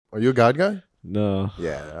Are you a God guy? No.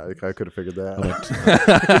 Yeah, I could have figured that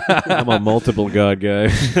out. I'm a multiple God guy.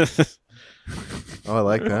 Oh, I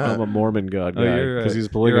like that. I'm a Mormon God Oh, guy you're because he's You're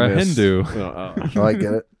a polygamous. Hindu. Oh, I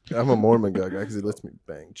get it. I'm a Mormon God guy because he lets me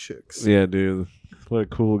bang chicks. Yeah, dude. What a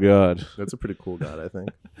cool God. That's a pretty cool God, I think.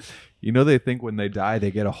 You know, they think when they die,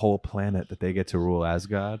 they get a whole planet that they get to rule as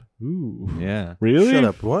God. Ooh. Yeah. Really? Shut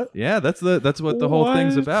up. What? Yeah, that's what the whole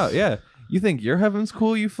thing's What? about. Yeah. You think your heaven's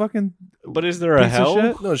cool, you fucking But is there a piece of hell?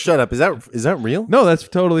 shit? No, shut up. Is that real? No, that's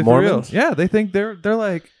totally for real. Mormons? Yeah, they think they're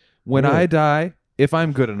like, when Really? I die, if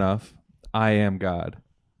I'm good enough, I am God.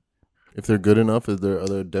 If they're good enough, is there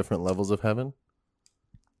other different levels of heaven?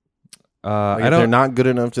 Like I if they're don't. not good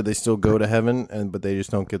enough, do they still go to heaven? But they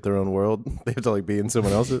just don't get their own world. They have to like be in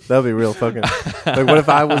someone else's. That'd be real fucking. Like what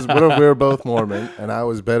if we were both Mormon and I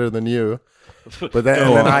was better than you, but then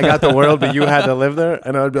and then I got the world, but you had to live there,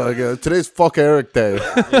 and I'd be like, today's fuck Eric Day.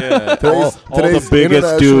 Yeah. Today's all the biggest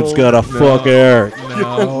international- dudes gotta fuck Eric.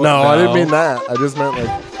 No, No, I didn't mean that. I just meant like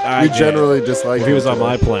I you get generally dislike. If he was him on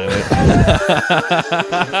my planet.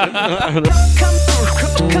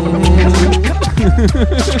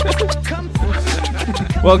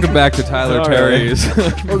 Welcome back to Tyler All Terry's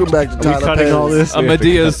Welcome back to Tyler cutting all Perry's this?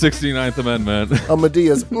 Amadeus 69th Amendment.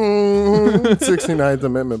 Amadeus 69th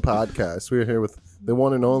Amendment podcast. We're here with the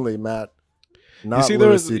one and only Matt. Not You see,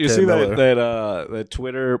 Louis C.K. you see Miller. that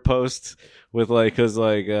Twitter post with like, cause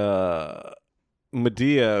like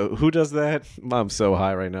Medea, who does that? I'm so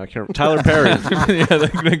high right now. I can't. Tyler Perry. Yeah,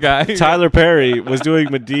 the guy. Tyler Perry was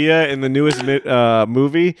doing Medea in the newest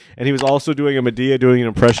movie, and he was also doing a Medea doing an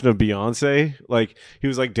impression of Beyonce. Like he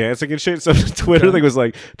was like dancing and shit. So Twitter thing was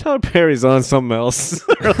like Tyler Perry's on something else.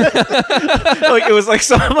 Like it was like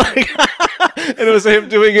something like, and it was him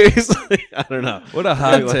doing it. He's like, I don't know. What a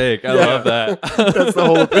hot take. I love that. That's the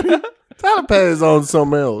whole opinion. Tyler Perry's on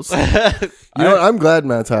something else. You know what? I'm glad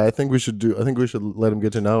Matt's high. I think we should let him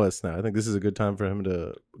get to know us now. I think this is a good time for him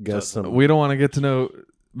to guess some. We don't want to get to know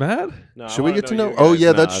Matt? No, I Should we wanna get to you know? guys. Oh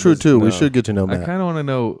yeah, Nah, that's true this- too. We no. should get to know I Matt. kind of want to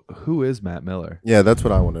know who is Matt Miller? Yeah, that's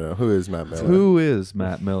what I want to know. Who is Matt Miller? Who is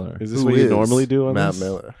Matt Miller? Is this Who what you is normally do on Matt this?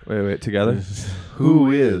 Miller? Wait, together.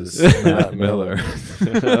 Who is Matt Miller?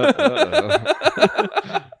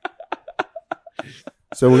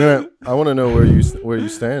 So I want to know where you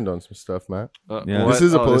stand on some stuff, Matt. Yeah. What? This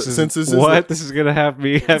is a Oh, this is- since this is what? This is gonna have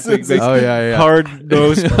me have to make Oh yeah. hard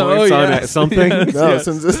nosed points Oh, on yes, it. Something. yes. No,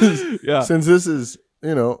 Yes. since this is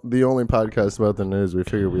the only podcast about the news, we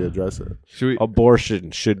figured we address it. Should we?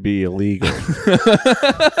 Abortion should be illegal.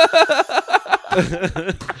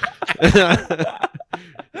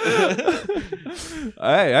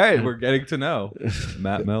 Hey, we're getting to know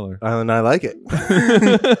Matt Miller. And I like it.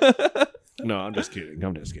 No, I'm just kidding.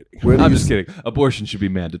 I'm just kidding. Where do I'm you just kidding. Abortion should be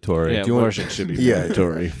mandatory. Yeah, you want- abortion should be Yeah.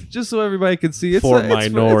 mandatory. Just so everybody can see. It's For it's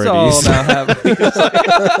minorities. all now happening.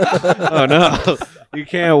 Oh no, you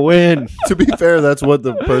can't win. To be fair, that's what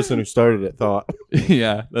the person who started it thought.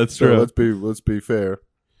 Yeah, that's So true. let's be fair.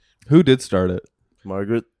 Who did start it?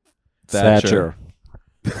 Margaret. Thatcher.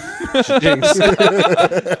 Jinx.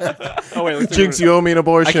 Oh wait, let's Jinx, you owe me an I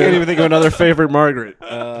abortion. can't even think of another favorite Margaret.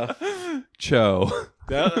 Cho.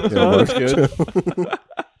 That Yeah, was good.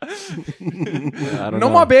 I don't No know.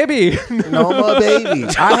 more baby. No more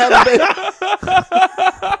babies. I have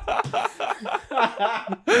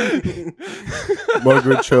a baby.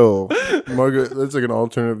 Margaret Cho. Margaret. That's like an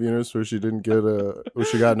alternative universe where she didn't get where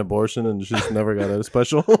she got an abortion and she just never got a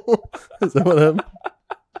special. Is that what happened?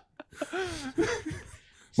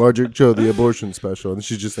 Margaret Cho, the abortion special, and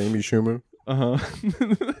she's just Amy Schumer. Uh huh.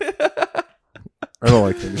 I don't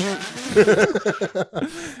like Amy.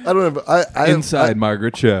 I don't have. I Inside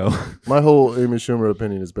Margaret Cho. my whole Amy Schumer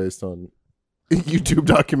opinion is based on YouTube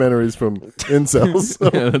documentaries from incels. So,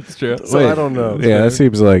 Yeah, that's true. so I don't know. Yeah, that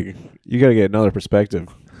seems like you got to get another perspective.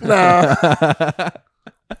 Nah.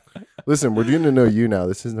 Listen, we're getting to know you now.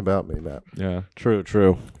 This isn't about me, Matt. Yeah. True.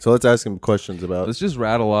 So let's ask him questions about. Let's just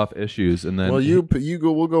rattle off issues and then. Well, you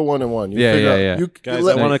go. We'll go one and one. You Yeah, figure yeah, out- yeah. You, Guys,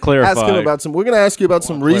 let- I want to ask clarify. him about some. We're going to ask you about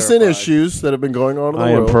some recent clarify. issues that have been going on in the I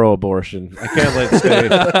am world. pro-abortion. I can't let it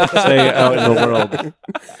stay out in the world.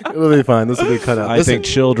 It'll be fine. This will be cut out. I think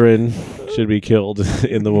children should be killed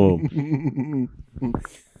in the womb.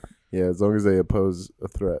 Yeah, as long as they oppose a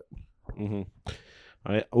threat.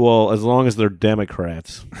 Well, as long as they're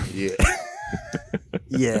Democrats. Yeah.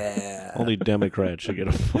 Yeah. Only Democrats should get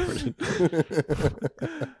aborted.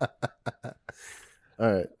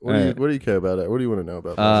 All right. What All do you right. What do you care about it? What do you want to know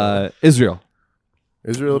about? Israel.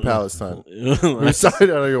 Israel or Palestine? I'm Whose side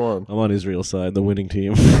are you on? on Israel's side, the winning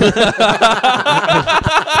team.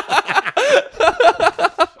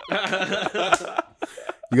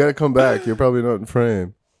 You got to come back. You're probably not in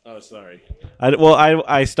frame. Oh, sorry.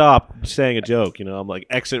 I stopped saying a joke. I'm like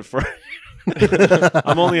exit first.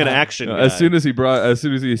 I'm only an action guy. As soon as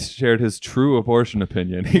he shared his true abortion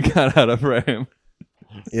opinion, he got out of frame.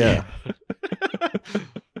 Yeah.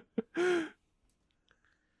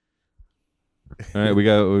 All right, we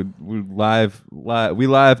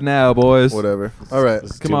live now, boys. Whatever. All right.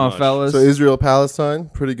 This is Come too on, much. fellas. So Israel, Palestine,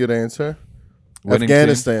 pretty good answer. Winning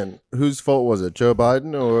Afghanistan, whose fault was it? Joe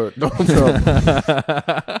Biden or Donald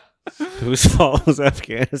Trump? Whose fault was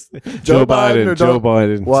Afghanistan? Joe Biden or Joe Donald-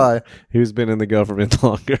 Biden. Why? Who's been in the government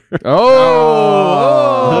longer?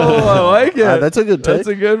 Oh, I like it. That's a good take. That's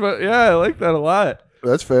a good one. Yeah, I like that a lot.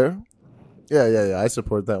 That's fair. Yeah. I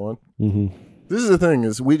support that one. Mm-hmm. This is the thing: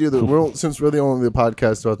 is we do since we're the only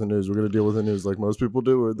podcast about the news, we're going to deal with the news like most people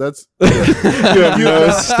do. Or that's You have no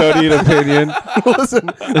studied opinion.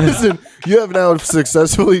 listen. You have now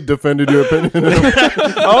successfully defended your opinion.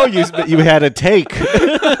 Oh, you had a take.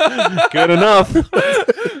 Good enough.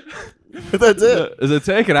 That's it. Is it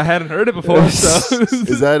taken? I hadn't heard it before. So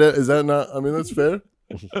Is that it? Is that not? I mean, that's fair.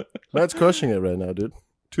 Matt's crushing it right now, dude.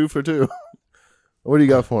 2 for 2. What do you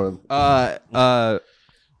got for him?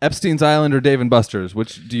 Epstein's Island or Dave and Buster's?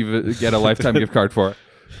 Which do you get a lifetime gift card for?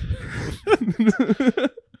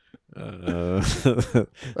 That's That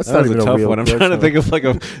not was even a tough real one. I'm question. trying to think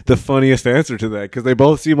of the funniest answer to that because they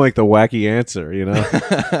both seem like the wacky answer.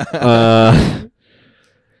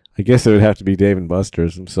 I guess it would have to be Dave and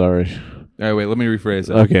Buster's. I'm sorry. All right, wait. Let me rephrase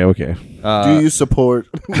it. Okay. Do you support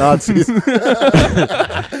Nazis?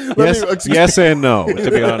 Yes and no,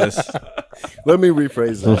 to be honest. Let me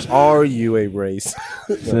rephrase that. Are you a race?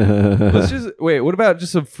 Let's just wait. What about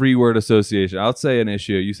just a free word association? I'll say an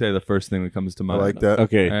issue. You say the first thing that comes to I mind. like that.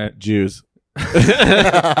 Okay, All right. Jews.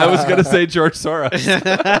 I was gonna say George Soros.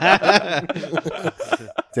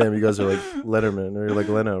 Damn, you guys are like Letterman or like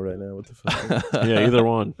Leno right now. What the fuck? Yeah, either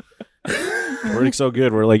one. We're so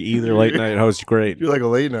good. We're like either late night host. Great. You're like a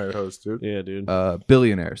late night host, dude. Yeah, dude.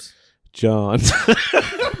 Billionaires. John.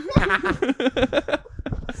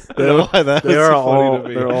 They're, they're all to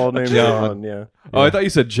me. they're all named John. Yeah. Oh, I thought you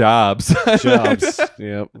said Jobs. Jobs.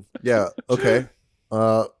 Yep. Yeah. Okay.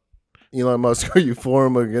 Elon Musk, are you for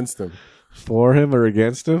him or against him? For him or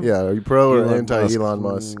against him? Yeah. Are you pro or Elon anti Musk. Elon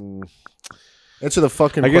Musk? Answer the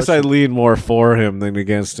fucking I guess I question. lean more for him than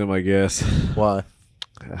against him, I guess. Why?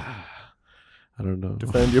 I don't know.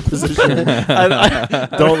 Defend your position. Don't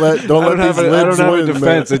let I don't these have libs a win, defense.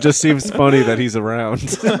 man. It just seems funny that he's around.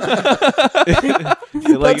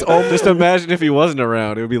 Just imagine if he wasn't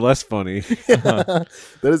around. It would be less funny. That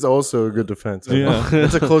is also a good defense. Yeah.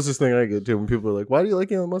 That's the closest thing I get to when people are like, "Why do you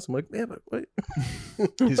like Elon Musk?" I'm like, "Man, but wait."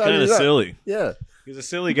 He's How do kind you of not? silly. Yeah. He's a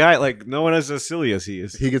silly guy. Like, no one is as silly as he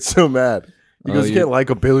is. He gets so mad. He goes, Oh, "You you- can't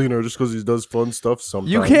like a billionaire just because he does fun stuff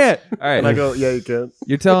sometimes." You can't. All right. And I go, "Yeah, you can."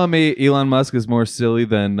 You're telling me Elon Musk is more silly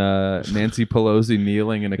than Nancy Pelosi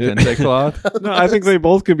kneeling in a kente cloth? No, I think they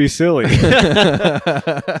both could be silly.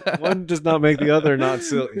 One does not make the other not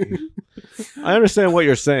silly. I understand what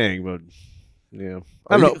you're saying, but yeah,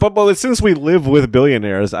 I don't know. But since we live with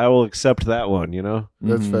billionaires, I will accept that one.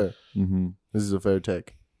 That's Mhm. fair. Mm-hmm. This is a fair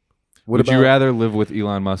take. Would you rather live with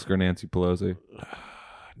Elon Musk or Nancy Pelosi?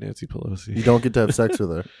 Nancy Pelosi. You don't get to have sex with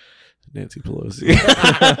her. Nancy Pelosi.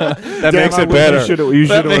 That makes it better. You should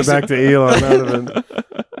have went makes back to Elon. That would've been-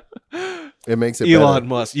 It makes it Elon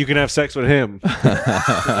Musk. You can have sex with him.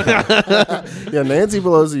 better. Yeah, Nancy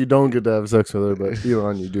Pelosi, you don't get to have sex with her, but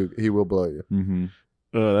Elon, you do. He will blow you. Mm-hmm.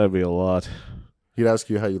 Oh, that'd be a lot. He'd ask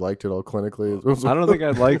you how you liked it all clinically. I don't think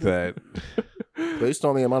I'd like that. Based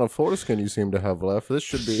on the amount of foreskin you seem to have left, this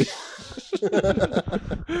should be.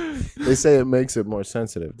 They say it makes it more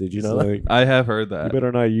sensitive. Did you know that? Like, I have heard you that.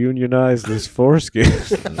 better not unionize this foreskin.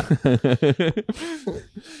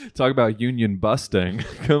 Talk about union busting.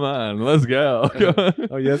 Come on, let's go. Come on.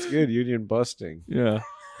 Oh, yeah, that's good. Union busting. Yeah.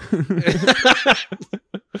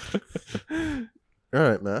 All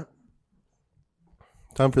right, Matt.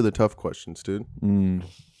 Time for the tough questions, dude. Mm.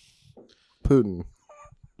 Putin.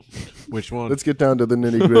 Which one? Let's get down to the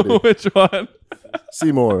nitty gritty. Which one?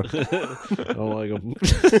 Seymour. I don't like him.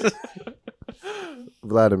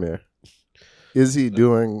 Vladimir. Is he a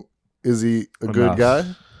good Enough. guy?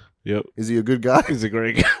 Yep. Is he a good guy? He's a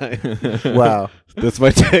great guy. Wow. That's my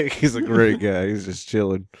take. He's a great guy. He's just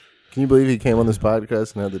chilling. Can you believe he came on this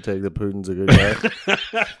podcast and had to take that Putin's a good guy?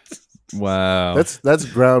 Wow. That's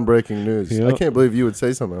groundbreaking news. Yeah. I can't believe you would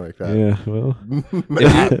say something like that. Yeah, well.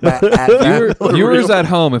 Viewers at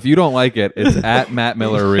home, if you don't like it, it's at Matt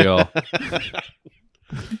Miller Real.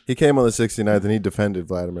 He came on the 69th and he defended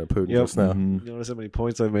Vladimir Putin Yep. just now. Mhm. You notice how many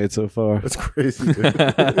points I've made so far. That's crazy, dude.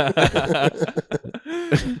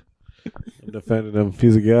 I'm defending him.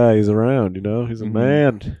 He's a guy. He's around. You know, he's a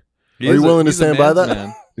man. Are you willing to stand by that?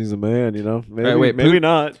 Man. He's a man. You know, maybe, Right, wait, maybe Putin-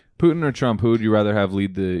 not. Putin or Trump? Who would you rather have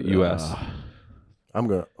lead the U.S.? I'm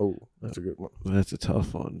gonna. Oh, that's a good one. That's a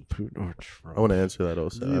tough one. Putin or Trump? I want to answer that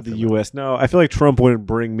also. Lead after the that. U.S. No, I feel like Trump wouldn't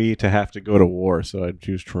bring me to have to go to war, so I'd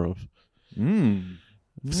choose Trump.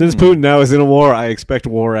 Since Putin now is in a war, I expect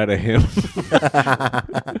war out of him.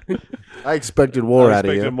 I expected war I out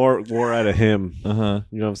of expected you. more war out of him. Uh huh.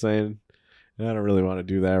 You know what I'm saying? And I don't really want to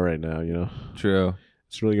do that right now. You know, True.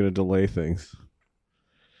 it's really going to delay things.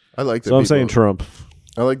 I like that. So I'm saying Trump.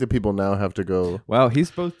 I like that people now have to go. Wow,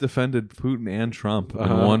 he's both defended Putin and Trump in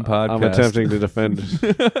one podcast. I'm attempting to defend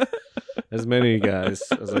as many guys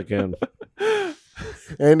as I can.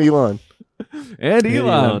 And Elon, and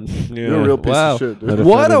Elon. Yeah. you're a real piece Wow. of shit, dude. I'll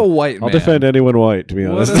What defend a him. white man. I'll defend anyone white, to be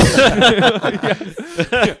What honest.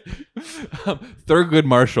 a- Thurgood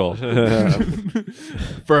Marshall.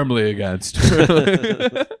 Firmly against.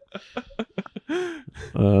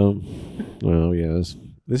 Well, yes.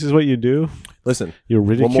 This is what you do? Listen, You more.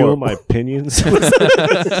 ridicule my opinions?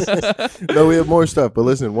 no, we have more stuff, but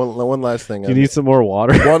listen, one last thing. Do you need some more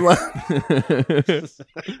water? one last?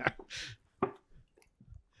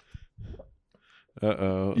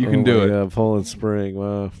 Uh-oh. You can do it. Yeah, Poland Spring.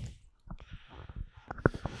 Wow.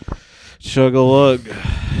 Chug-a-lug.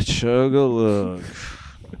 Chug-a-lug.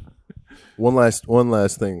 One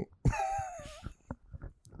last thing.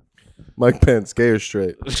 Mike Pence, gay or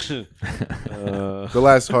straight? The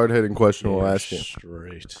last hard-hitting question we'll ask you.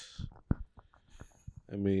 Straight.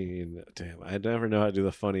 I mean, damn, I never know how to do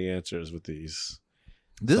the funny answers with these.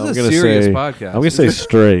 This So I'm is gonna a serious say- podcast. I'm going to say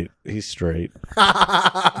straight. He's straight.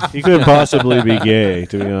 He couldn't possibly be gay,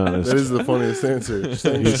 to be honest. That is the funniest answer. Just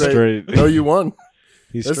saying He's straight. No, you won.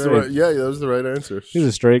 He's That's straight. the right. Yeah, that was the right answer. He's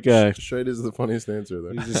a straight guy. Straight is the funniest answer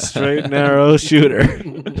there. He's a straight, narrow shooter.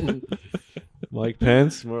 Mike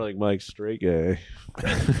Pence, more like Mike Straight Guy.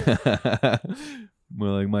 More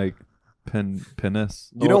like Mike Penis.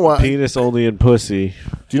 You know why? Penis only in pussy.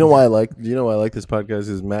 Do you know why I like? Do you know why I like this podcast?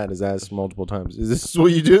 Is Matt has asked multiple times. Is this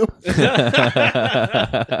what you do?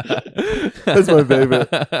 That's my favorite.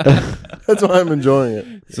 That's why I'm enjoying it.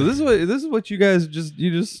 So this is what you guys just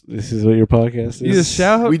This is what your podcast is. you just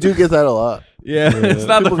shout. We do get that a lot. Yeah, it's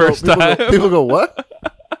not People the first time. People go, what?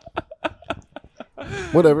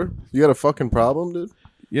 Whatever. You got a fucking problem, dude?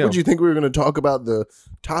 Yeah. What do you think we were going to talk about? The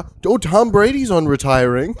top? Oh, Tom Brady's on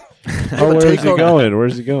retiring. Oh, where's Take he on- going?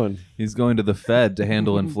 Where's he going? He's going to the Fed to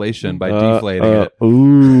handle inflation by deflating it.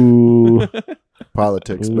 Ooh.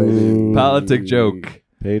 Politics, baby. Ooh. Politic joke.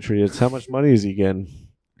 Patriots. How much money is he getting?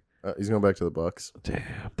 He's going back to the Bucks. Damn,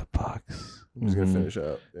 the Bucks. He's going to finish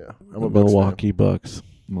out. Yeah. I'm The a Bucks fan. Milwaukee Bucks.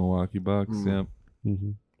 Milwaukee Bucks. Yep.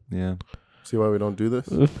 Mhm. Yeah. See why we don't do this?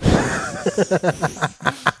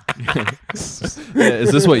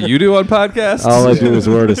 Is this what you do on podcasts? All I do is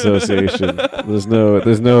word association. There's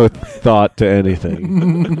no thought to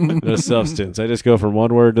anything. No substance. I just go from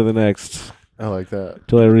one word to the next I like that.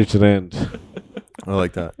 till I reach an end. I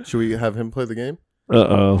like that. Should we have him play the game?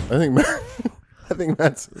 Uh-oh. I think Matt, I think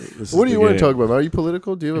Matt's. This is What do the you want to game. talk about? Are you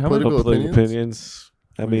political? Do you have How many political Political opinions? opinions?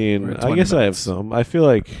 I We're mean, at I 20 guess I have minutes. some. I feel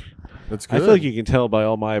like That's good. you can tell by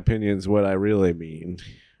all my opinions what I really mean.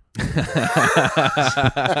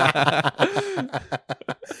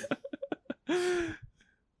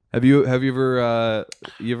 Have you ever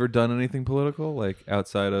done anything political, like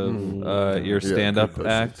outside of your Yeah, stand up good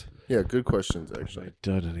act? Yeah, good questions, actually. I've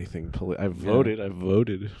done anything. I've voted. I've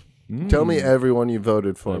voted. Tell me everyone you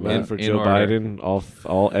voted for, I Matt. voted for in Joe order. Biden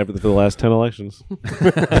for the last 10 elections.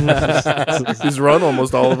 He's run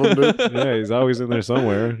almost all of them, dude. Yeah, he's always in there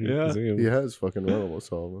somewhere. You Yeah. can see him. He has fucking run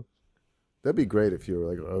almost all of them. That'd be great if you were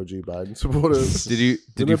like an OG Biden supporter. Did you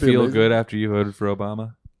Wouldn't that be feel amazing? good after you voted for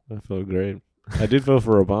Obama? I felt great. I did vote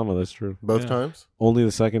for Obama. That's true. Both Yeah. times? Only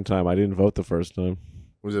the second time. I didn't vote the first time.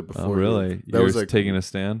 Was it before? Oh, you- really? That You was were like taking a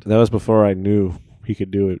stand? That was before I knew he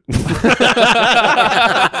could do it.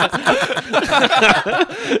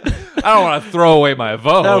 I don't want to throw away my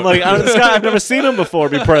vote. I'm like, this guy, I've never seen him before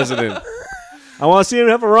be president. I want to see him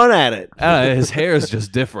have a run at it. His hair is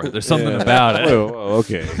just different. There's something about it. Oh,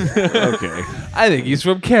 okay. Okay. I think he's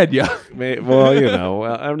from Kenya. Well, you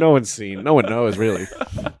know, no one knows really.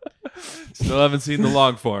 Still haven't seen the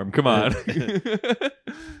long form. Come on.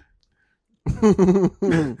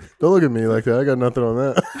 Don't look at me like that. I got nothing on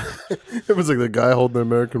that. It was like the guy holding the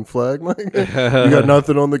American flag. Like, you got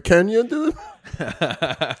nothing on the Kenya, dude?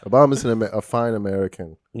 Obama's a fine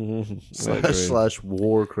American Mm-hmm. slash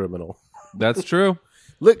war criminal. That's true.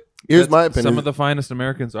 Look, here's my opinion. Some of the finest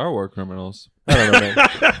Americans are war criminals. I don't know,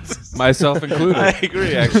 man. Myself included. I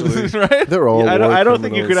agree, actually. Right? They're all. I war don't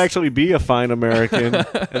think you could criminals. actually be a fine American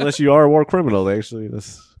unless you are a war criminal.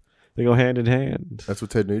 They go hand in hand. That's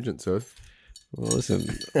what Ted Nugent said, Well, listen,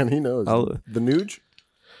 and he knows the Nuge.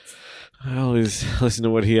 I always listen to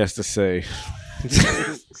what he has to say.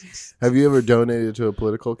 Have you ever donated to a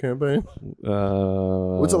political campaign?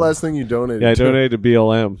 What's the last thing you donated? Yeah, I to? donated to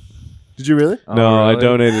BLM. Did you really? No, Oh, really? I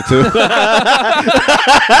donated to.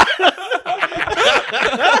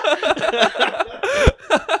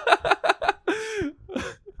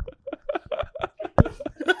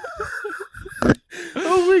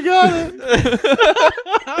 Oh, we got it.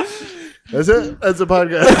 That's it. That's a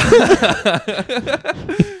podcast.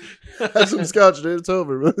 Have some scotch, dude. It's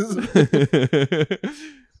over.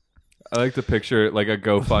 I like to picture like a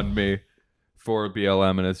GoFundMe for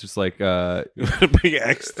BLM, and it's just like Big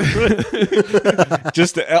X.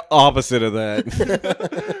 Just the opposite of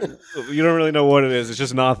that. You don't really know what it is. It's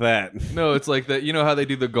just not that. no, it's like that. You know how they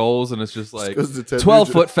do the goals, and it's just like goes to Ted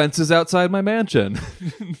 12-foot fences outside my mansion.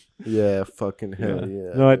 Yeah, fucking hell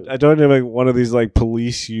yeah. No, I don't have like one of these like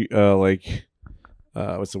police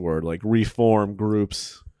what's the word, like reform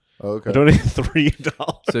groups. Okay. I donated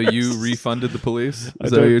 $3. So you refunded the police? Is I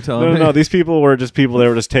that what don't- you're telling me? No, these people were just people. They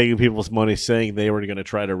were just taking people's money, saying they were going to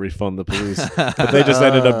try to refund the police, but they just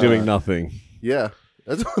ended up doing nothing. Yeah.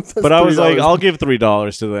 That's But I was like, $3. I'll give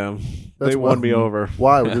 $3 to them. That's They won me well- over.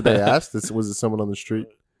 Why? Did they ask? Was it someone on the street?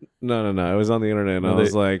 No. It was on the internet, and No, I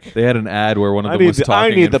was like, They had an ad where one of I them was need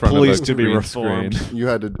talking in the front police of a to be green reformed. screen. You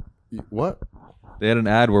had to. What? They had an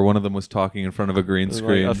ad where one of them was talking in front of a green like,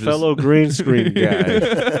 screen. a just- fellow green screen guy.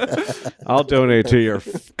 I'll donate to your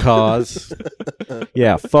cause.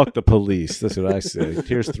 Yeah, fuck the police. That's what I say.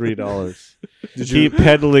 Here's $3. Keep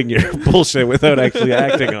peddling your bullshit without actually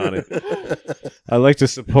acting on it. I like to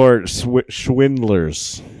support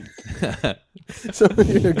swindlers. So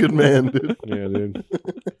you're a good man, dude. Yeah, dude.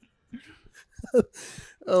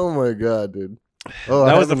 Oh my god, dude. Oh,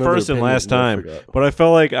 That I was have the another first and opinion, last but I time. forgot. But I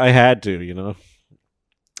felt like I had to,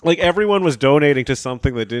 Like everyone was donating to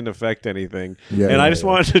something that didn't affect anything. Yeah, and yeah, I just yeah.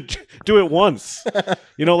 wanted to do it once.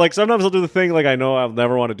 Like sometimes I'll do the thing like I know I'll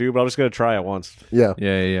never want to do, but I'm just going to try it once. Yeah,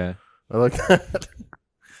 Yeah. I like that.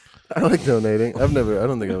 I like donating. I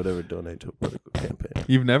don't think I would ever donate to a political campaign.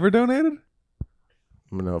 You've never donated?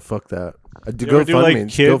 No, fuck that. I do You ever do, like,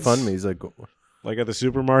 kids? GoFundMe's like, Like at the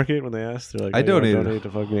supermarket when they asked, they're like, I "Hey, you wanna donated donate to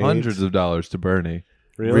fucking hundreds AIDS?" of dollars to Bernie.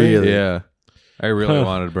 Really? Yeah. I really Huh.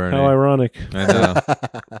 wanted Bernie. How ironic. I know.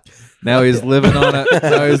 Now he's living on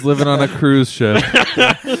a cruise ship.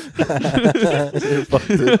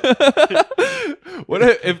 What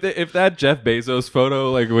if that Jeff Bezos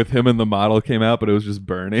photo like with him and the model came out, but it was just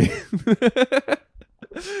Bernie?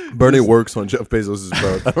 Bernie works on Jeff Bezos'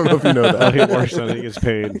 boat. I don't know if you know Oh, that. he works on it. He gets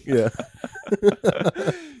paid. Yeah.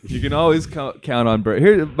 You can always count on Bernie.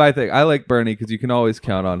 Here's my thing. I like Bernie because you can always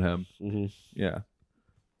count on him. Mm-hmm. Yeah,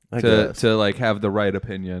 I to guess. to like have the right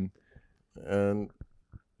opinion. And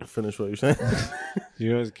finish what you're saying.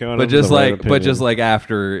 You guys count But on just the right like, opinion.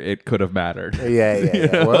 after it could have mattered.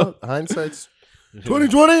 yeah. Well, hindsight's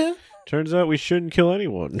 2020. Turns out we shouldn't kill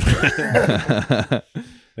anyone.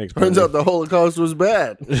 Thanks. Turns Bernie. out the Holocaust was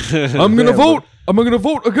bad. I'm gonna Damn, vote. I'm gonna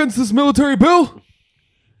vote against this military bill.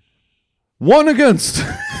 One against.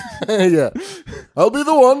 Yeah. I'll be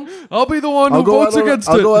the one. I'll be the one who votes against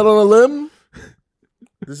I'll it. go out on a limb.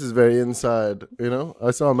 This is very inside,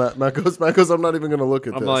 I saw Matt goes, I'm not even going to look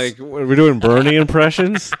at I'm this. like, we're doing Bernie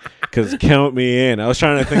impressions? Because count me in. I was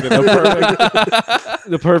trying to think of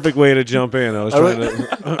the perfect way to jump in. I was trying to.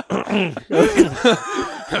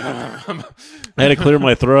 I had to clear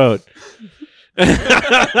my throat.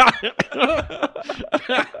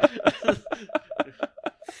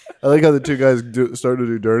 I like how the two guys started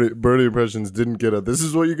to do Bernie impressions, didn't get it. This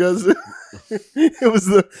is what you guys do? It was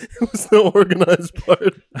the organized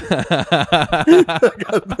part. I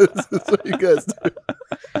got this. This is what you guys do.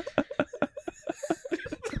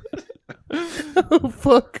 Oh,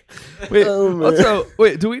 fuck. Wait, Oh, man. also,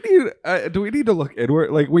 do we need to look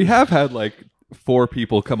inward? Like, we have had like 4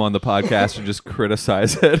 people come on the podcast and just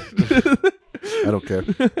criticize it. I don't care.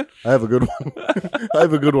 I have a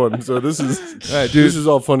good one. So this is All right, dude. this is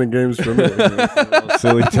all fun and games for me.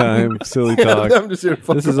 Silly time, silly talk. I'm just here to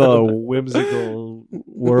fuck This is around. a whimsical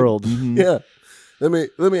world. Yeah. Let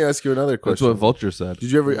me ask you another That's question. what Vulture said.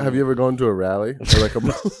 Have you ever gone to a rally or like a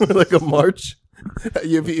like a march?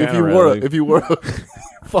 if you wore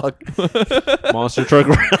fuck. Monster truck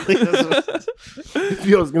rally.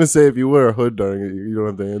 I was gonna say if you wear a hood during it, you don't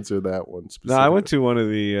have to answer that one. No, I went to one of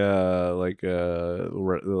the like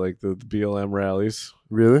the BLM rallies.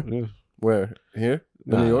 Really? Yeah. Where? Here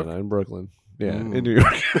in No, New York? no, in Brooklyn. Yeah, in New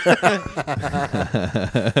York.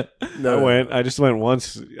 I just went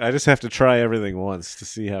once. I just have to try everything once to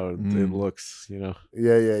see how it looks. You know.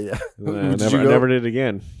 Yeah. I never did it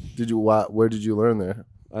again. Did you? Where did you learn there?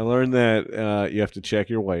 I learned that you have to check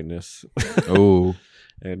your whiteness. Oh.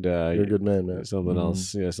 And you're a good man, man. Something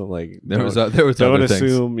else, yeah, something like there was don't other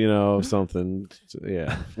assume, things. Something.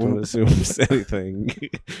 Yeah, don't assume anything.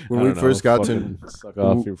 When we first got to suck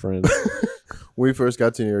off your friends. When we first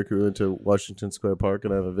got to New York, we went to Washington Square Park,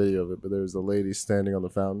 and I have a video of it. But there was a lady standing on the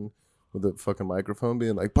fountain with a fucking microphone,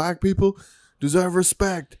 being like, "Black people deserve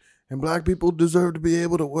respect, and black people deserve to be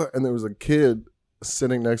able to work." And there was a kid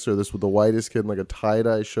sitting next to her, this with the whitest kid in like a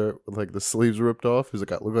tie-dye shirt with like the sleeves ripped off. He was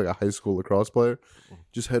like, looked like a high school lacrosse player.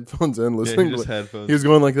 Just headphones in, listening. Yeah, just headphones. He was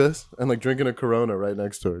going like this and like drinking a Corona right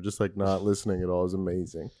next to her, just like not listening at all. It was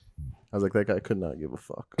amazing. I was like, that guy could not give a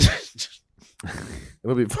fuck.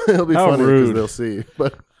 It'll be How funny because rude. they'll see.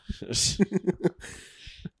 But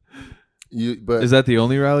but Is that the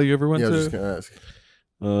only rally you ever went yeah, I to? was just gonna ask.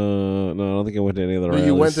 No, I don't think I went to any other rallies.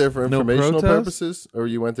 You went there for No informational protest? purposes, or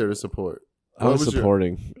you went there to support? I was What was your-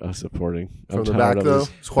 supporting. I was supporting. From I'm the tired back of though,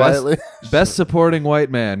 this. quietly. Best supporting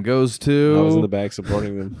white man goes to. I was in the back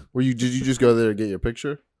supporting them. Did you just go there to get your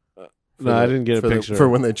picture? No, I didn't get a picture. For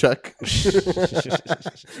when they check.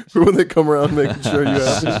 For when they come around making sure you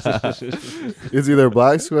have. It's either a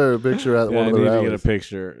black square or a picture at Yeah, one I of the need to rallies. get a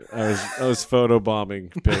picture. I was photo bombing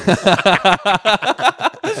pics.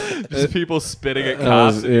 Just people spitting at I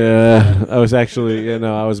cops. was actually,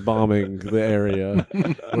 I was bombing the area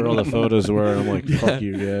where all the photos were. And I'm like, fuck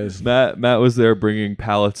you guys. Matt was there bringing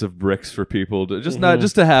pallets of bricks for people to not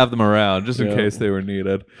just to have them around, just in Yeah. case they were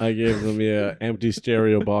needed. I gave them empty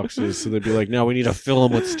stereo boxes, so they'd be like, "No, we need to fill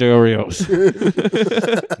them with stereos."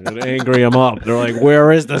 It'd angry them up. They're like,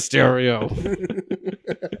 "Where is the stereo?"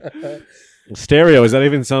 Stereo, is that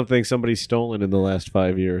even something somebody's stolen in the last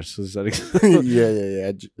 5 years? Is that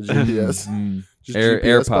yeah. GPS. Just GPS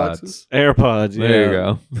AirPods. boxes? AirPods? Yeah. There you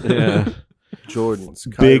go. Yeah, Jordans.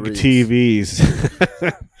 big Kyries,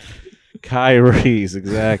 TVs. Kyries,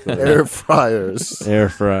 exactly. Air fryers. Air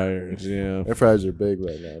fryers, yeah. Air fryers are big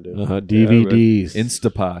right now, dude. DVDs.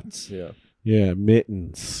 Instapots. Yeah. Yeah,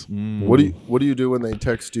 mittens. What do you do when they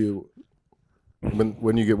text you?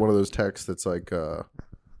 When you get one of those texts that's like,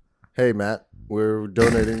 "Hey Matt, we're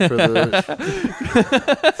donating for the."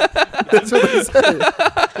 That's what they say.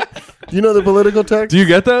 Do you know the political text? Do you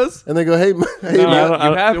get those? And they go, "Hey, No, Matt,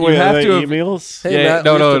 you have wait, to are they have- emails. hey, Yeah, Matt,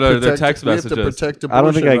 no, we have to they're protect- text we have to messages. protect I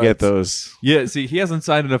don't think I abortion get rights." those. Yeah, see, he hasn't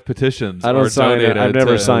signed enough petitions. I don't or sign it. donated I've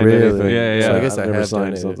never to- signed Really? anything. Yeah, yeah. So I guess I've I never have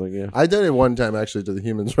signed donated. something. Yeah. I did it one time actually to the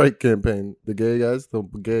Humans Right campaign. The gay guys, the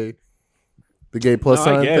gay plus No,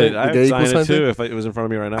 sign I get thing, it. I'd the gay sign equal it sign too thing. if it was in front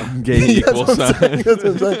of me right now. Gay equal That's what I'm sign. saying. That's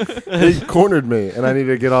what I'm saying. They cornered me, and I needed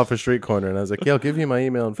to get off a street corner. And I was like, "Yeah, I'll give you my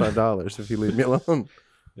email and $5 if you leave me alone."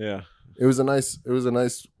 Yeah. It was a nice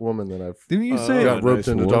woman that I've Didn't you say? got roped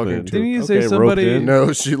into talking to. Didn't you Okay, say roped somebody? in.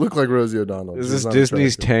 No, she looked like Rosie O'Donnell. Is She this was not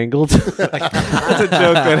Disney's attractive. Tangled? That's a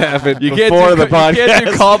joke that happened You before can't do, the podcast. You can't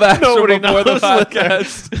do callbacks Nobody from before the knows.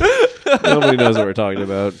 podcast. Nobody knows what we're talking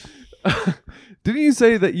about. Didn't you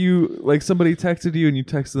say that you somebody texted you and you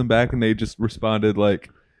texted them back and they just responded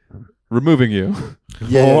like removing you?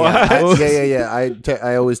 Yeah.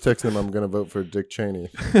 I always text them I'm going to vote for Dick Cheney.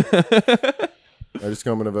 I just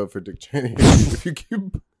go, I'm going to vote for Dick Cheney. If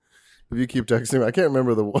you keep texting me, I can't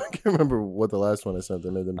remember what the last one I sent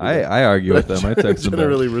them. Made them do that. I argue with them. I text them.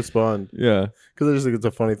 generally respond Yeah. because I just think it's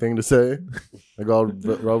a funny thing to say. Like I'll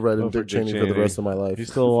write in Vote for Dick Cheney for the Cheney. rest of my life.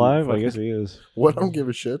 He's still alive? I guess he is. What? I don't give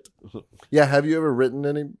a shit. Yeah. Have you ever written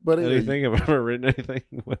anybody? Anything? Have I ever written anything?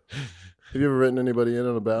 Have you ever written anybody in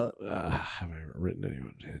on a ballot? Have I ever written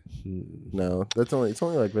anyone? No. It's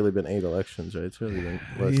only like really been 8 elections, right? It's really been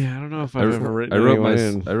less. Yeah, I don't know if I've ever written I wrote anyone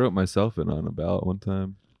in. I wrote myself in on a ballot one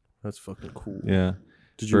time. That's fucking cool. Yeah.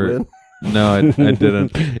 Did you win? No, I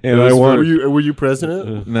didn't. And I won. Were you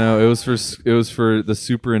president? No, it was for the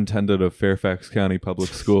superintendent of Fairfax County Public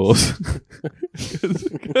Schools.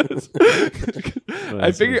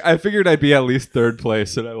 I figured I'd be at least 3rd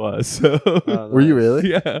place, and I was. So Were you really?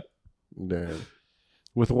 yeah, Damn.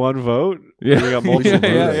 With one vote? yeah, We got We multiple should do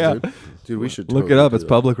yeah, that, yeah. dude. Dude, we should Look totally it up; do it's that.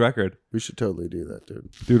 public record. We should totally do that, dude.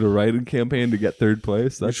 Do a write-in campaign to get 3rd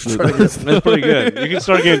place. That's should try to get- That's pretty good. You can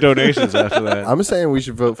start getting donations after that. I'm saying we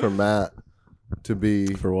should vote for Matt to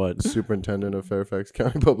be For what? superintendent of Fairfax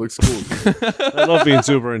County Public Schools. I love being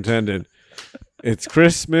superintendent. It's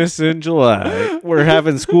Christmas in July. We're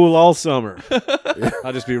having school all summer.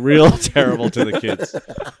 I'll just be real terrible to the kids.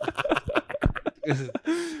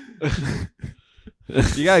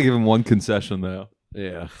 You gotta give him one concession though.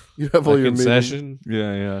 Yeah. You have all A your meetings. concession?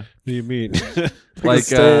 Yeah. What do you mean? Like a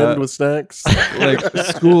stand with snacks. like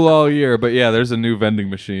school all year, but yeah, there's a new vending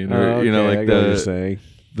machine, or Oh, you know, okay, I like get what you're saying.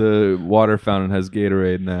 the water fountain has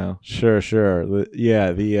Gatorade now. Sure.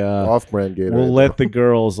 The Off-brand Gatorade. we'll let the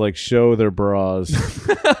girls like show their bras.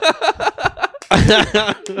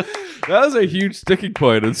 That was a huge sticking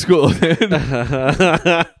point in school, dude.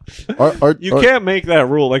 You can't make that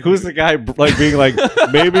rule. Like, who's the guy like being like,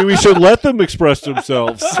 maybe we should let them express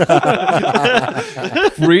themselves?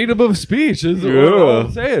 Freedom of speech is what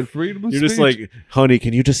I'm saying. Freedom of You're speech. just like, honey,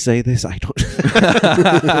 can you just say this? I don't.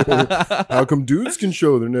 How come dudes can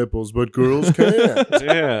show their nipples but girls can't?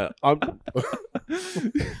 Yeah, I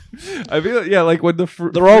feel like, yeah, like when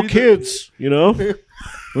they're all kids, you know.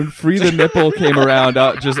 When Free the Nipple came around,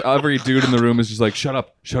 just every dude in the room is just like, shut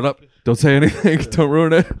up, don't say anything, don't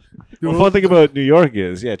ruin it. The fun thing about New York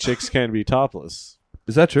is, chicks can be topless.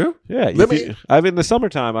 Is that true? Yeah, I've in the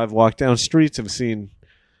summertime, I've walked down streets and seen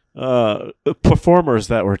performers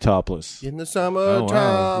that were topless. In the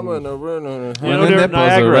summertime. Oh, You know, the they're nipples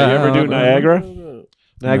Niagara. are You ever do round. Niagara?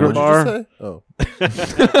 Niagara What'd you Bar? just say? Oh.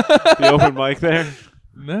 The open mic there?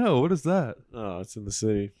 No, what is that? Oh, it's in the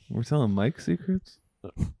city. We're telling Mike secrets?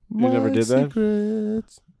 You never did that?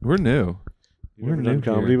 Secrets. We're new. You We're ever new done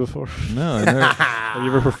comedy here. before? No, I never. Have you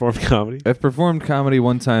ever performed comedy? I've performed comedy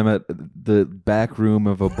one time at the back room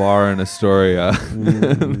of a bar in Astoria.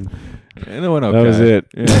 And it went okay. That was it.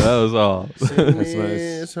 Yeah, that was all. That's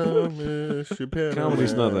nice.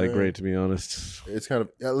 Comedy's not that great, to be honest. It's kind of.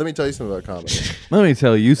 Yeah, let me tell you something about comedy. Let me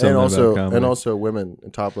tell you something and about comedy. also women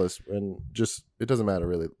and topless and just it doesn't matter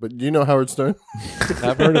really. But do you know Howard Stern?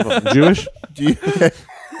 I've heard of him. Jewish? Do you?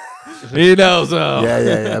 He knows him.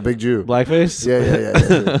 Yeah, big Jew. Blackface?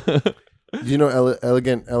 Yeah. Do you know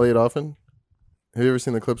Elegant Elliot Offen? Have you ever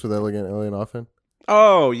seen the clips with Elegant Elliot Offen?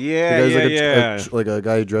 Oh, The yeah, guy's like a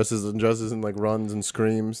guy who dresses and like runs and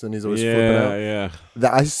screams and he's always flipping out. Yeah.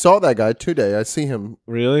 I saw that guy today. I see him.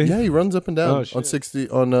 Really? Yeah, he runs up and down Oh, shit. on 60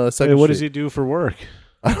 on Second Hey, what Street. does he do for work?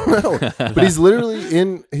 I don't know. But he's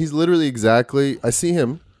literally exactly. I see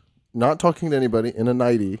him not talking to anybody in a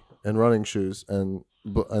nightie and running shoes and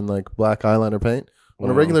like black eyeliner paint on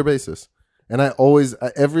a regular basis. And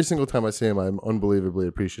every single time I see him, I'm unbelievably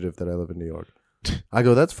appreciative that I live in New York. I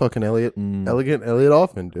go, that's fucking Elegant Elliot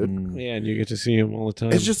Offen, dude. Yeah, and you get to see him all the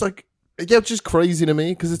time. It's just like, it's just crazy to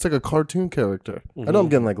me because it's like a cartoon character. I know I'm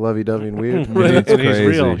getting like lovey-dovey and weird. It's and he's crazy.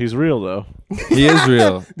 real. He's real, though. He is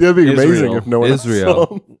real. That'd be amazing Israel. if no one else Israel.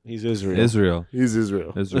 saw him. He's Israel. Israel. He's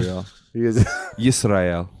Israel. Israel. He is.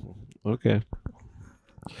 Yisrael. Okay.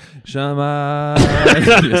 Shama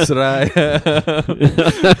Yisrael.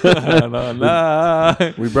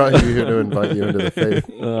 We brought you here to invite you into the faith.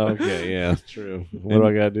 Okay, yeah, true. What do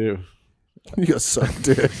I got to do? You got sucked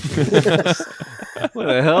dick. What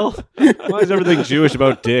the hell? Why is everything Jewish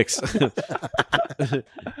about dicks?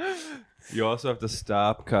 You also have to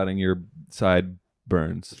stop cutting your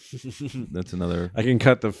sideburns. That's another. I can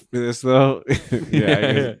cut this, though.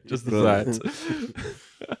 Yeah, Just the sides.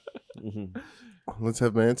 Let's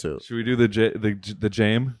have an answer. Should we do the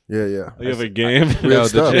jame? Yeah. You have a game? We No, have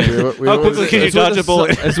stuff. the We How have- quickly can you It's with dodge a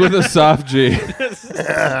bullet? It's with a soft G.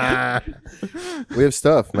 We have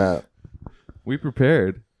stuff, Matt. We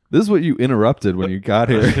prepared. This is what you interrupted when you got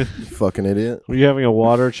here. You fucking idiot. Were you having a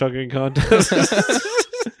water chugging contest?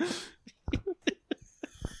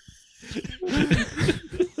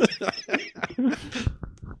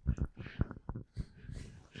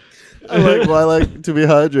 I like to be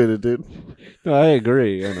hydrated, dude. No, I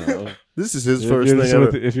agree. I know. This is his If first you're thing just ever.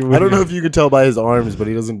 with- if you're I don't with- know if you can tell by his arms, but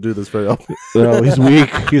he doesn't do this very often. No, he's weak.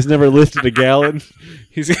 He's never lifted a gallon.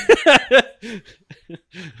 He's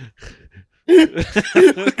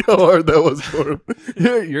Look how hard that was for him.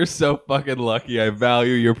 You're so fucking lucky. I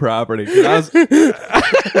value your property. 'Cause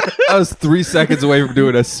I was 3 seconds away from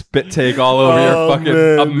doing a spit take all over Oh, your fucking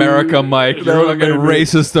man, America dude. Mike. That You're would've fucking made me-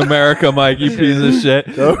 racist America Mike, you piece of shit.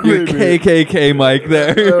 That You're would've made me- KKK Mike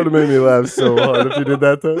That there. would have made me laugh so hard if you did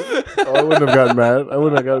that, though. Oh, I wouldn't have gotten mad. I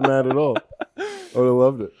wouldn't have gotten mad at all. I would have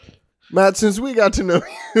loved it. Matt, since we got to know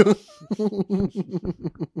you, you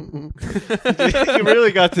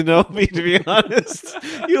really got to know me, to be honest.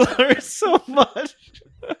 You learned so much.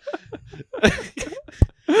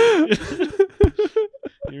 You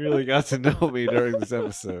really got to know me during this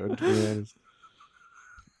episode, to be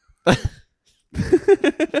honest.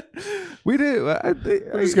 We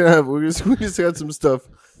do. We just got some stuff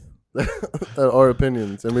that are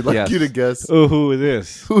opinions, and we'd like Yes. you to guess Oh, who is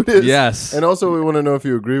this? who it is. Yes. And also, we want to know if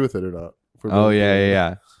you agree with it or not. if we're Oh being yeah, clear.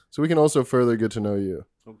 yeah, So we can also further get to know you.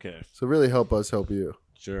 Okay, So really help us help you.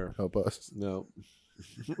 sure. Help us. No.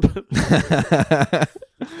 yeah.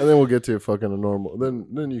 And then we'll get to fucking a normal.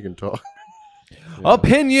 Then you can talk.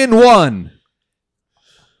 Opinion 1.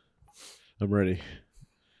 I'm ready.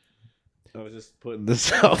 I was just putting this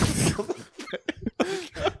out.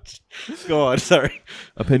 Go on, sorry.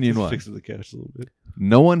 Opinion 1. Fixing the couch a little bit.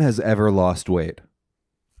 No one has ever lost weight.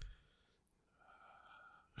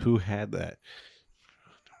 Who had that?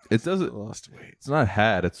 It doesn't. Lost weight. It's not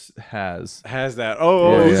had. It's has. Has that?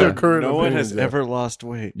 Oh, Yeah, these yeah. are current. No one opinions, has yeah. ever lost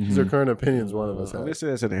weight. These are current opinions one of us I'm gonna has. say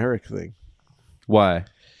that's an Eric thing. Why?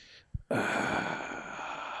 Because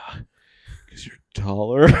you're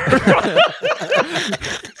taller.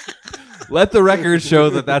 Let the record show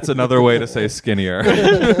that that's another way to say skinnier.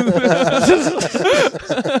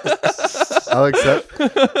 I'll accept.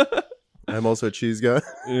 I'm also a cheese guy.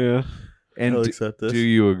 Yeah. And I'll accept this. do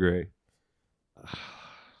you agree?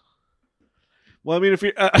 Well, I mean, if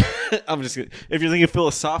you're, I'm just kidding. If you're thinking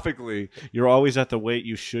philosophically, you're always at the weight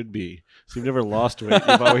you should be. So you've never lost weight.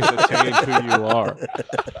 You've always attained who you are.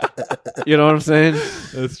 You know what I'm saying?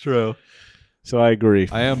 That's true. So I agree.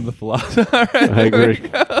 I am the philosopher. All right, I there we agree.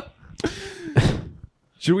 go.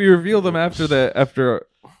 Should we reveal them after each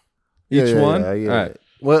Yeah, one? Yeah, yeah. All right.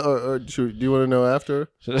 What? Or do you want to know after?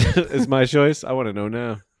 It's my choice. I want to know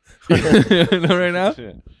now. No, right now?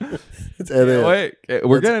 Shit. It's Ed. Wait,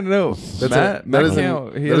 we're gonna know. That is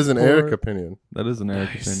an Eric opinion. That is an Eric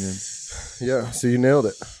opinion. Yeah. So you nailed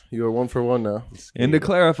it. You are 1 for 1 now. And to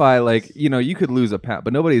clarify, like, you could lose a pound,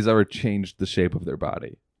 but nobody's ever changed the shape of their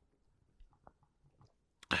body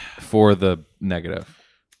for the negative.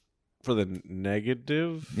 For the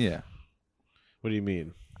negative? Yeah. What do you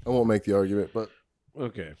mean? I won't make the argument, but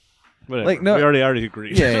Okay. Whatever. Like, no- we already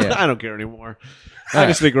agreed. Yeah, yeah. I don't care anymore. I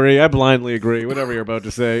just agree. I blindly agree. Whatever you're about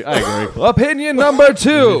to say, I agree. Opinion number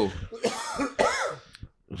 2.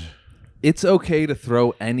 It's okay to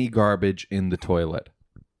throw any garbage in the toilet.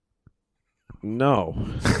 No.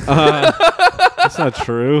 That's not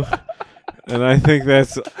true. And I think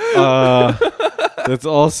that's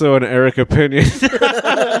also an Eric opinion.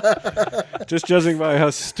 Just judging by how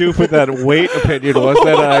stupid that weight opinion was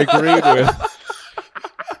that I agreed with.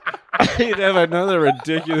 You'd have another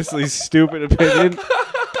ridiculously stupid opinion.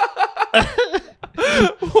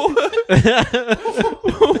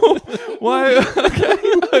 Why?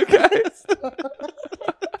 Okay.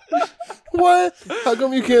 what? How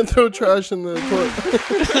come you can't throw trash in the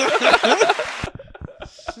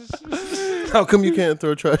toilet? How come you can't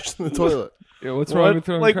throw trash in the toilet? Yeah, what's What? wrong with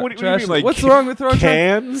throwing Like, what do you trash? mean, like, what's wrong with throwing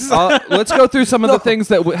Cans? trash? Let's go through some of the things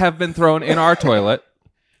that have been thrown in our toilet.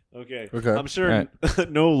 Okay. Okay. I'm sure All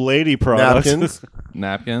no lady products. Napkins,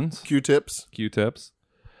 Napkins, Q-tips. Q-tips,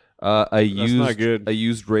 not good. a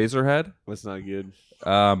used razor head, That's not good.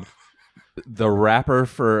 the wrapper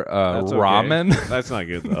for That's okay. ramen. That's not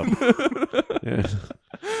good though. Yeah.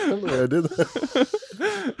 I don't know why I did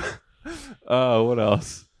that. What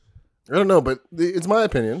else? I don't know, but it's my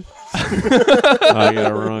opinion, Oh, you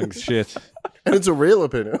got wrong shit. and it's a real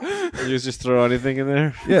opinion. You just throw anything in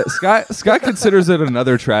there? Yeah, Scott considers it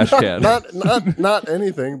another trash can. Not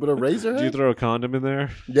anything, but a razor Do you head. throw a condom in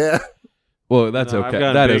there? Yeah. Well, that's No, I've okay.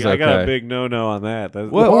 got a That big- is okay. I got a big no on that.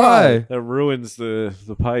 What? Why? That ruins the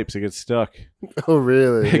pipes. It gets stuck. Oh,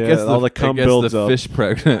 really? It Yeah, gets all the cum it gets builds the up. fish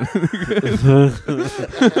pregnant.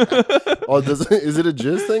 Oh, is it a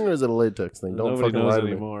jizz thing or is it a latex thing? Don't Nobody fucking knows lie to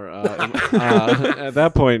me. anymore. At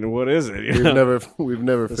that point, what is it? You know? We've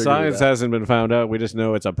never The figured science it out. hasn't been found out. We just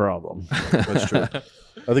know it's a problem. That's true.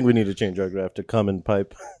 I think we need to change our graph to cum and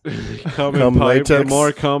pipe. Cum Cum and pipe. The latex.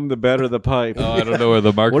 more cum, the better the pipe. Oh, I don't know where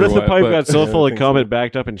the marker What if the went, pipe but- got so Yeah, full I of think cum so. it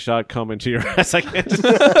backed up and shot cum into your ass? I can't.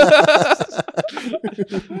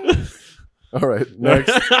 All right,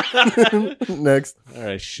 next. Next. All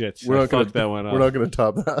right, shit. We're I not gonna fucked that one up. We're not going to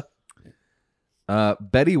top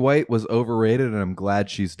that. Betty White was overrated, and I'm glad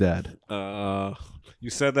she's dead. You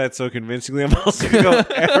said that so convincingly. I'm also gonna go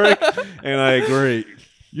Eric, and I agree.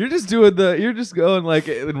 You're just going like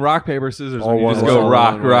in rock paper scissors. All When you one just way. go All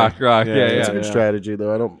rock, one rock, way. rock. Yeah, Yeah, It's yeah. a good strategy,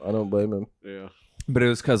 though. I don't blame him. Yeah. But it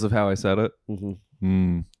was because of how I said it. Mm-hmm.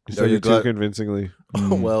 Mm. You Are said you it too glad- convincingly.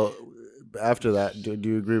 Well, after that, do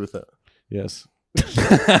you agree with that? Yes.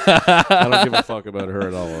 I don't give a fuck about her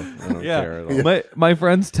at all. I don't Yeah. care at all. My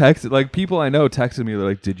friends texted, like people I know texted me. They're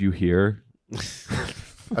like, "Did you hear?"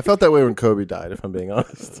 I felt that way when Kobe died, if I'm being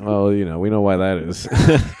honest. Well, you know, we know why that is.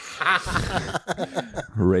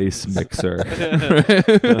 Race mixer.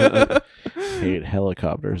 hate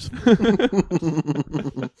helicopters.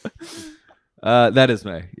 That is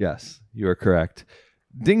May. Yes, you are correct.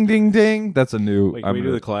 Ding, ding, ding. That's a new. Wait, can we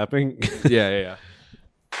do the clapping? Yeah.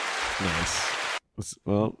 Nice.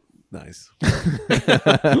 Well, nice.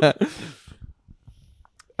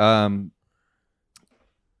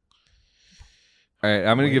 All right,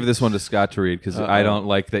 I'm gonna give this one to Scott to read because I don't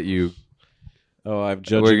like that you. Oh, I'm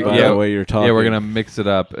judging by yeah, the way you're talking. Yeah, we're gonna mix it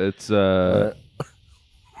up. It's Alright.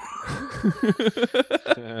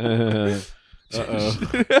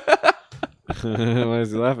 Why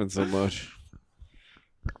is he laughing so much?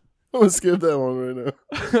 I'm gonna skip that one right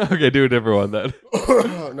now. Okay, do a different one then.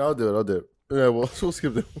 No, I'll do it. Yeah, we'll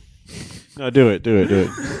skip that one. No, do it.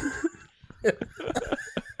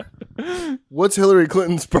 What's Hillary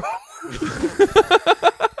Clinton's problem?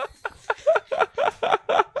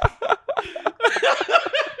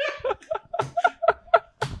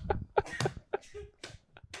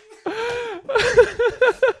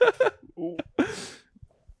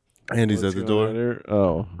 Andy's at the door.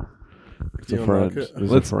 Oh. It's a You friend. unlock it? There's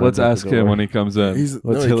a Let's friend at the ask him door. when he comes in. He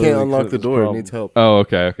What's can't Hillary unlock the Clinton's door. He problem? needs help. Oh,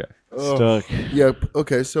 okay. Oh. Stuck. Yeah.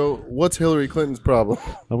 Okay. So, what's Hillary Clinton's problem?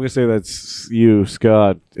 I'm gonna say that's you,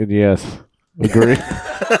 Scott, and yes, agree.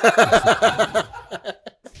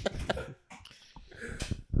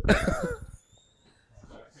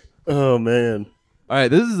 Oh man. All right,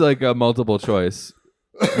 this is like a multiple choice.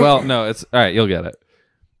 Well, no, it's all right. You'll get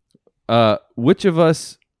it. Which of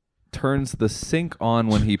us turns the sink on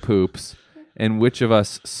when he poops, and which of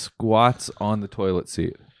us squats on the toilet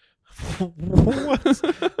seat? What?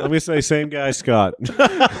 Let me say, same guy, Scott.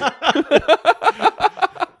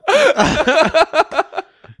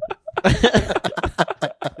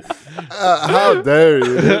 How dare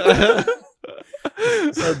you?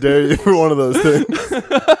 How dare you for one of those things?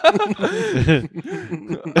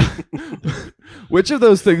 Which of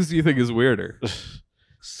those things do you think is weirder?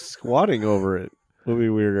 Squatting over it would be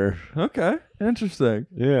weirder. Okay, interesting.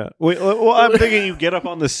 Yeah. Wait. Well, I'm thinking you get up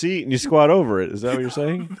on the seat and you squat over it. Is that what you're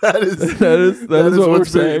saying? That is That is what we're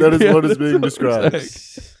what's being, saying. that is Yeah, what is that's being what we're described.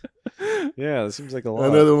 saying. Yeah, that seems like a lot.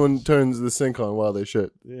 Another one turns the sink on while they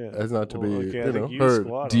shit. Yeah. As not to be, okay, I you think know, you heard.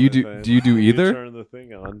 squat Do on you it do- then. do you do either? You turn the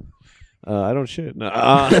thing on. I don't shit. No.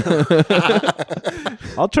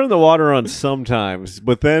 I'll turn the water on sometimes,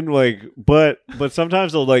 but then but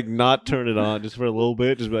sometimes they'll not turn it on just for a little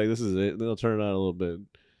bit, just be like, this is it, and then they'll turn it on a little bit.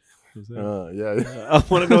 Yeah. I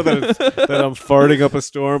want to know that I'm farting up a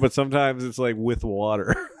storm, but sometimes it's with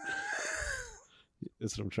water.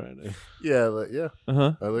 That's what I'm trying to. Yeah. Yeah.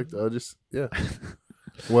 Uh-huh. I'll just, yeah.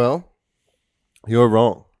 Well, you're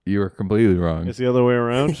wrong. You were completely wrong. It's the other way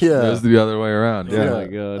around. It Yeah. was the other way around. Yeah. Oh my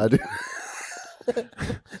God. I do.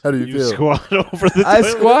 How do you You feel? squat over the I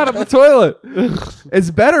toilet? squat on the toilet. It's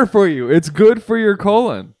better for you. It's good for your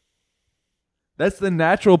colon. That's the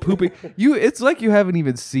natural pooping. It's like you haven't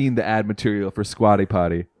even seen the ad material for Squatty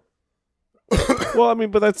Potty. Well, I mean,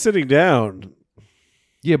 but that's sitting down.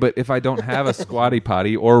 Yeah, but if I don't have a Squatty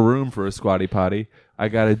Potty or room for a Squatty Potty, I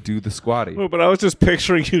got to do the squatty. Oh, but I was just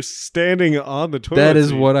picturing you standing on the toilet. That is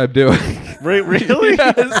seat. what I'm doing. Right? Really?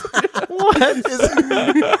 Yes. What?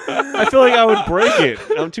 I feel like I would break it.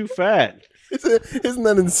 I'm too fat. Isn't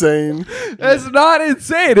that insane? That's not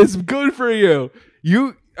insane. It's good for you.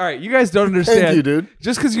 All right, you guys don't understand. Thank you, dude.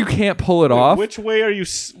 Just because you can't pull it off, Which way are you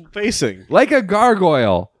facing? like a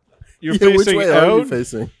gargoyle. You're Yeah, which facing way out. are you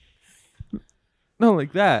facing? No,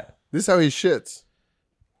 like that. This is how he shits.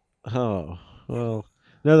 Oh, well.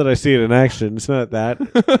 Now that I see it in action, it's not that.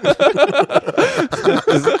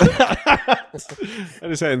 I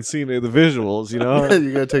just hadn't seen the visuals, you know?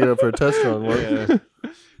 You gotta take it up for a test run. What? Yeah.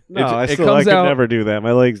 No, I it could comes out- never do that.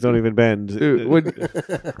 My legs don't even bend. Dude,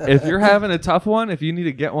 if you're having a tough one, if you need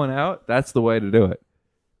to get one out, that's the way to do it.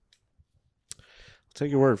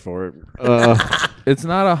 Take your word for it. It's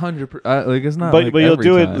not 100%. Like it's not. but like you'll every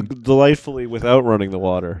do time. it delightfully without running the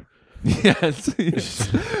water. Yes.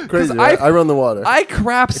 Crazy. I- I run the water. I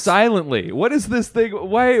crap silently. What is this thing?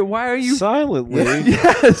 Why are you? Silently?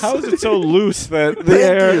 Yes. How is it so loose that the Thank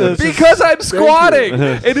air... you. is just- Because I'm squatting, you.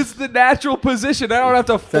 and it's the natural position. I don't have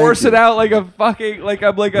to force you. it out like a fucking like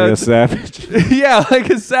I'm like a savage. yeah, like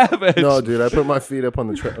a savage. No, dude. I put my feet up on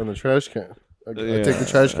the trash can. I take the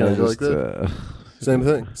trash can and go like this. Same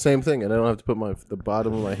thing. And I don't have to put the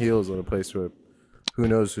bottom of my heels on a place where who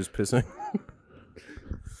knows who's pissing.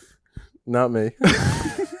 Not me.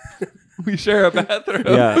 We share a bathroom.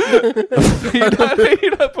 Yeah.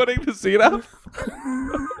 you're not putting the seat up.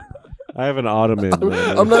 I have an ottoman.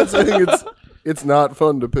 man. I'm not saying it's. It's not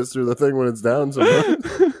fun to piss through the thing when it's down sometimes.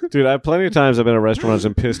 Dude, I plenty of times I've been at restaurants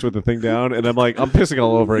and pissed with the thing down, and I'm like, I'm pissing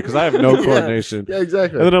all over it because I have no coordination. Yeah,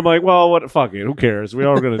 exactly. And then I'm like, well, what? Fuck it. Who cares? We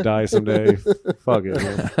are gonna die someday. Fuck it.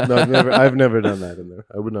 Man. No, I've never done that in there.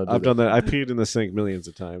 I would not do I've done that. I peed in the sink millions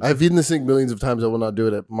of times. I've eaten the sink millions of times. I will not do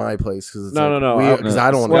it at my place because No. Because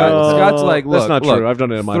I don't want to. Well, Scott's like, that's look, not look, true. I've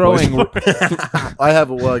done it in my throwing place. I have.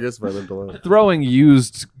 Well, I guess if I lived alone. throwing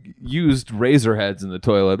used razor heads in the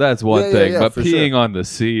toilet. That's one Yeah, thing, yeah, but for peeing sure. on the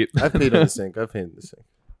seat. I've peed in the sink. I peed in the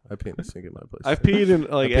sink at my place. I've peed in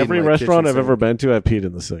like peed in every my restaurant kitchen I've ever sink. been to. I've peed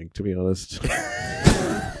in the sink. To be honest. in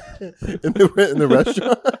the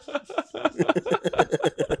restaurant.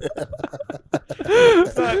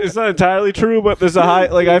 It's not entirely true, but there's a high.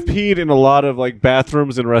 Like I've peed in a lot of like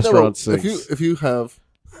bathrooms and restaurant sinks. If you have,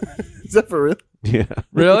 is that for real? Yeah,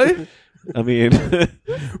 Really? I mean,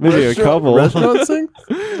 maybe a couple restaurant sink.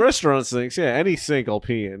 restaurant sinks. Yeah, any sink I'll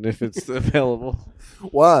pee in if it's available.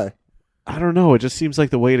 Why? I don't know. It just seems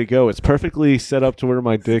like the way to go. It's perfectly set up to where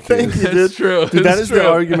my dick Thank is. you, dude. It's true. Dude, that It's is true. the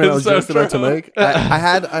argument I It's was so just about to true. make. I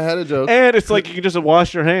had a joke. And it's like you can just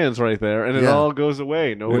wash your hands right there, and it Yeah. all goes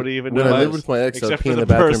away. Nobody even When knows. I lived with my ex, I would Except pee for in the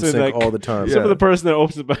the bathroom person sink that- all the time. Except for the person that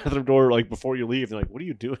opens the bathroom door like before you leave. They're like, "What are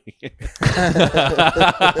you doing?"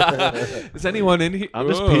 Is anyone in here? I'm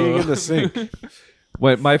just peeing in the sink.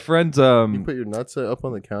 Wait, my friend's You put your nuts up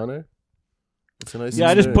on the counter. It's a nice. Yeah,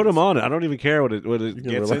 I just put experience. them on it. I don't even care what it can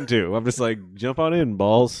gets relax. into. I'm just like, jump on in,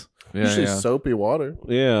 balls. yeah, Usually yeah. soapy water.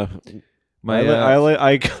 Yeah. My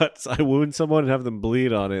I wound someone and have them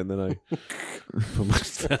bleed on it, and then I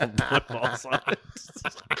put my balls on it.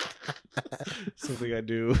 Something I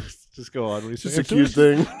do. Just go on. Just a cute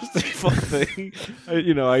thing. Just a fun thing.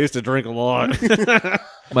 I used to drink a lot.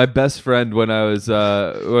 my best friend when I was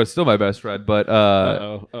well, still my best friend, but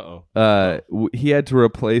he had to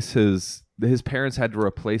replace his parents had to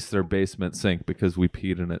replace their basement sink because we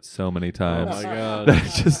peed in it so many Oh times. my god. That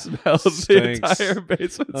it just smells the Stinks. entire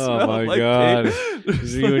basement. Oh smelled my like god. pee.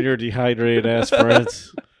 Is you and your dehydrated ass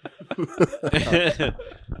friends.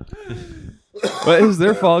 But it was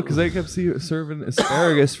their fault because they kept serving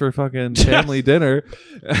asparagus for fucking family dinner.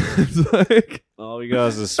 It's like, All we got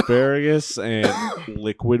is asparagus and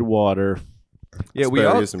liquid water. yeah, we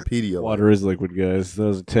all. Asparagus and Pedialyte. Water is liquid, guys. That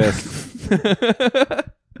was a test.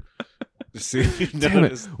 See if you Damn it,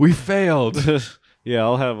 noticed. we failed. Yeah,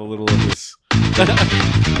 I'll have a little of this.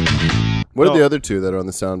 What are No. the other two that are on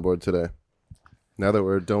the soundboard today? Now that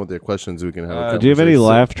we're done with the questions, we can have. a Do you have any conversation.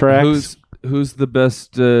 laugh tracks? Who's the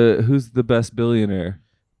best? Who's the best billionaire?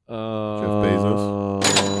 Bezos?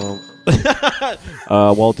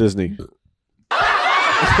 Walt Disney.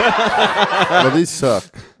 No, these suck.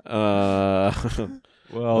 Well,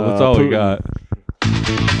 that's all we Putin. got.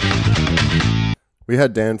 We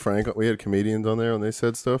had Dan Frank. We had comedians on there, and they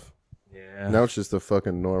said stuff. Yeah. Now it's just a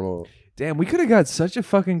fucking normal. Damn, we could have got such a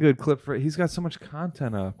fucking good clip for it. He's got so much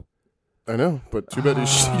content up. I know, but too bad he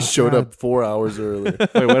showed God. up 4 hours early.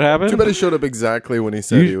 Wait, what happened? Too bad he showed up exactly when he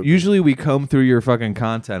said he would. Usually we comb through your fucking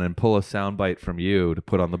content and pull a soundbite from you to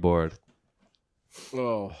put on the board.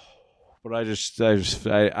 Oh, but I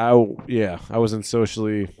wasn't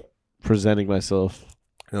socially presenting myself.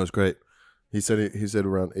 That was great. He said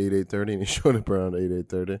around 8:30, and he showed up around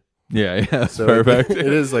 8:30. Yeah, yeah, So perfect. It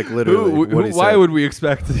is like literally. what he why said. would we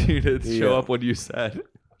expect you to Yeah. show up when you said?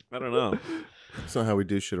 I don't know. That's not how we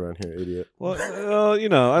do shit around here, idiot. Well,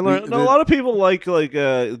 I learned a lot of people like Now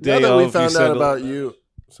day that we of, found you out send about you,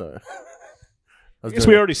 sorry. I guess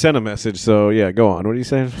we already sent a message, so yeah, go on. What are you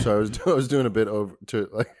saying? Sorry, I was doing a bit over to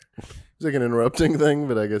like. It's like an interrupting thing,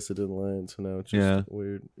 but I guess it didn't land. So now it's just Yeah.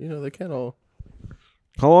 weird. They can't all.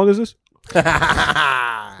 How long is this?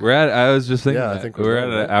 I was just thinking. Yeah, I that. think we're we're at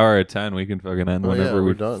done, an right? hour at 10. We can fucking end Oh, yeah, whenever we're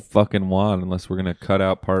we done. fucking want, unless we're gonna cut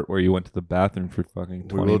out part where you went to the bathroom for fucking We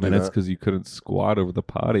 20 will do minutes that. because you couldn't squat over the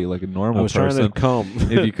potty like a I normal was person. trying to come.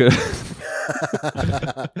 If you could,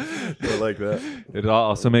 I like that. it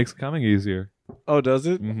also makes coming easier. Oh, does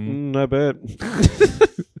it? Mhm. I bet.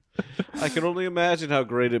 I can only imagine how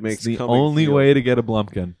great it makes It's the coming only feel. way to get a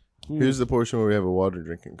Blumpkin. Here's the portion where we have a water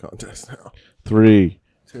drinking contest now. 3,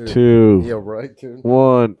 2, Yeah, right, dude.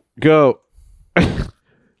 1, go.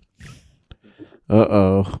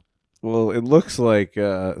 Uh-oh. Well, it looks like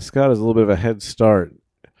Scott has a little bit of a head start.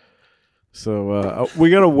 So we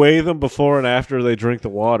got to weigh them before and after they drink the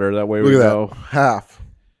water. That way we Look at know. that. Half.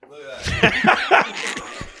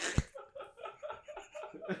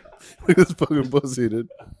 Look at this fucking pussy, dude.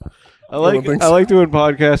 I like think I so. like doing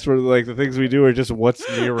podcasts where like the things we do are just what's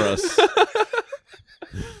near us.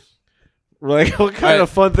 Like, what kind Alright, of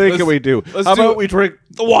fun thing can we do? let's How do- about we drink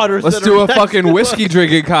the water? Let's do a fucking whiskey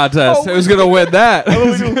drinking contest. Who's gonna win that?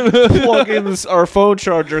 Plug in our phone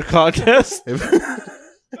charger contest.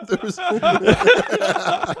 If there was-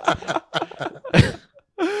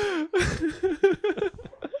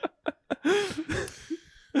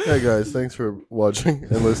 Hey guys, thanks for watching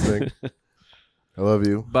and listening. I love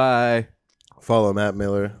you. Bye. Follow Matt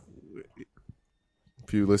Miller.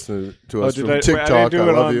 If you listen to us Did from I TikTok, didn't do I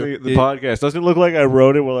it love on you. the podcast. Doesn't it look like I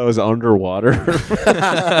wrote it while I was underwater?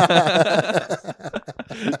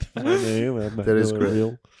 That is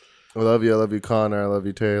great. I love you. I love you, Connor. I love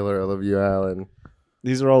you, Taylor. I love you, Alan.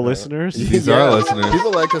 These are all listeners? These are our listeners.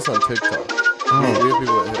 People like us on TikTok. We have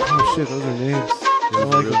people that hit. Oh, shit, those are names. I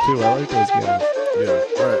like them too. I like those guys. Yeah.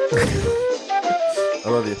 All right. I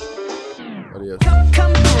love you. Adios.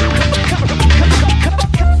 Come